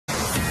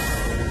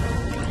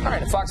All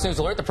right, a Fox News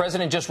alert. The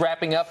president just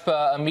wrapping up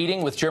a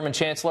meeting with German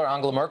Chancellor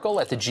Angela Merkel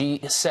at the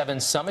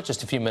G7 summit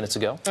just a few minutes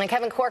ago. And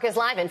Kevin Cork is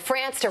live in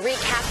France to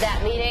recap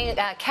that meeting.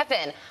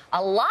 Kevin,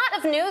 a lot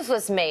of news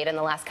was made in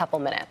the last couple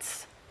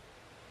minutes.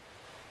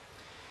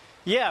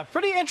 Yeah,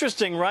 pretty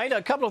interesting, right?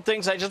 A couple of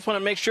things I just want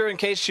to make sure in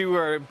case you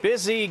were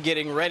busy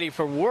getting ready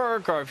for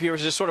work or if you were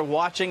just sort of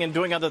watching and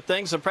doing other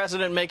things. The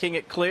president making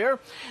it clear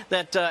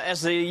that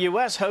as the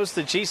U.S. hosts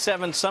the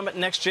G7 summit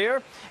next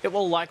year, it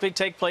will likely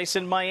take place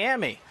in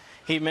Miami.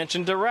 He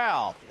mentioned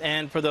Doral.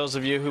 And for those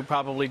of you who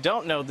probably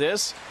don't know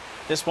this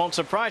won't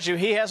surprise you.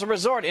 He has a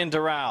resort in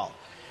Doral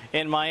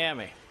in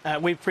Miami.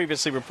 We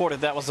previously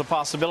reported that was a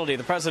possibility.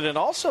 The president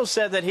also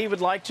said that he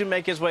would like to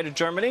make his way to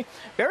Germany.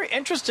 Very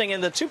interesting,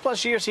 in the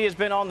 2+ years he has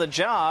been on the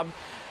job,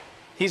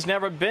 he's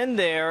never been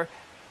there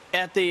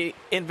at the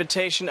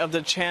invitation of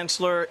the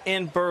chancellor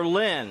in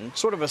Berlin.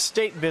 Sort of a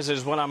state visit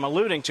is what I'm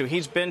alluding to.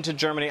 He's been to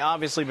Germany,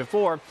 obviously,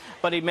 before,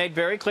 but he made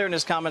very clear in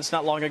his comments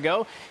not long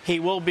ago he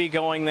will be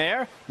going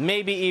there,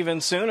 maybe even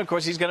soon. Of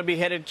course, he's going to be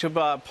headed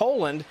to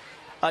Poland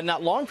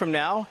not long from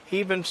now. He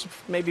even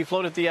maybe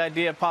floated the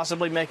idea of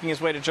possibly making his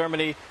way to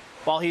Germany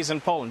while he's in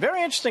Poland.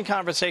 Very interesting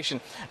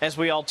conversation as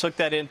we all took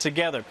that in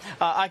together.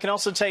 I can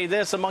also tell you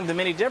this, among the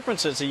many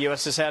differences the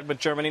U.S. has had with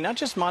Germany, not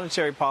just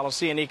monetary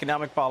policy and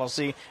economic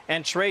policy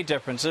and trade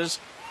differences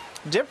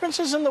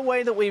in the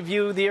way that we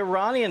view the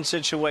Iranian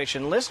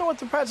situation. Listen to what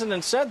the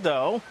president said,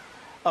 though,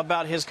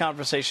 about his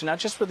conversation, not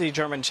just with the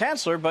German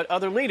chancellor, but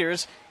other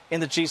leaders in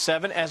the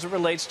G7 as it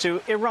relates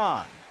to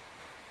Iran.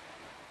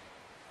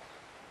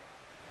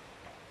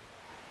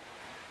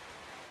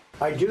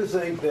 I do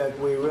think that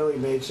we really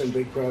made some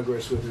big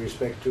progress with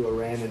respect to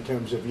Iran in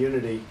terms of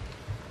unity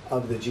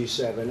of the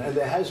G7. And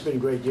there has been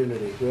great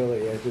unity, really.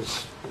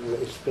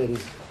 It's been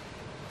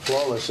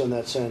flawless in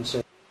that sense.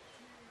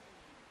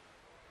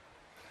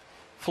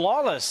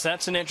 Flawless.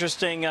 That's an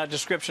interesting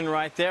description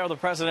right there. The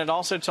president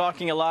also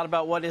talking a lot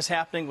about what is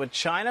happening with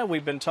China.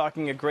 We've been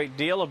talking a great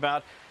deal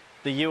about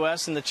the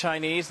U.S. and the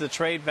Chinese, the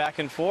trade back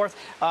and forth.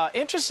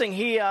 Interesting,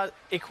 he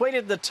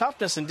equated the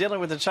toughness in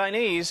dealing with the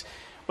Chinese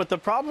with the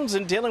problems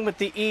in dealing with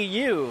the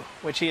EU,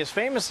 which he has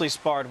famously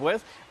sparred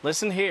with.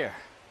 Listen here.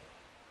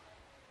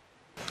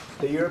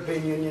 The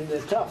European Union,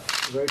 they're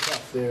tough, very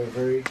tough. They're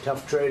very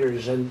tough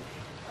traders. And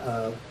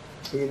the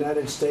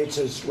United States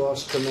has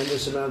lost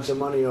tremendous amounts of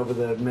money over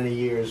the many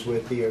years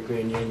with the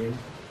European Union.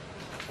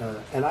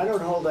 And I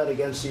don't hold that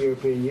against the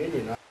European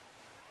Union.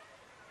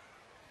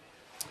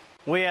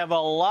 We have a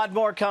lot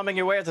more coming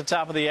your way at the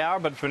top of the hour,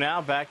 but for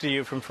now, back to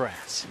you from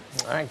France.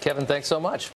 All right, Kevin, thanks so much.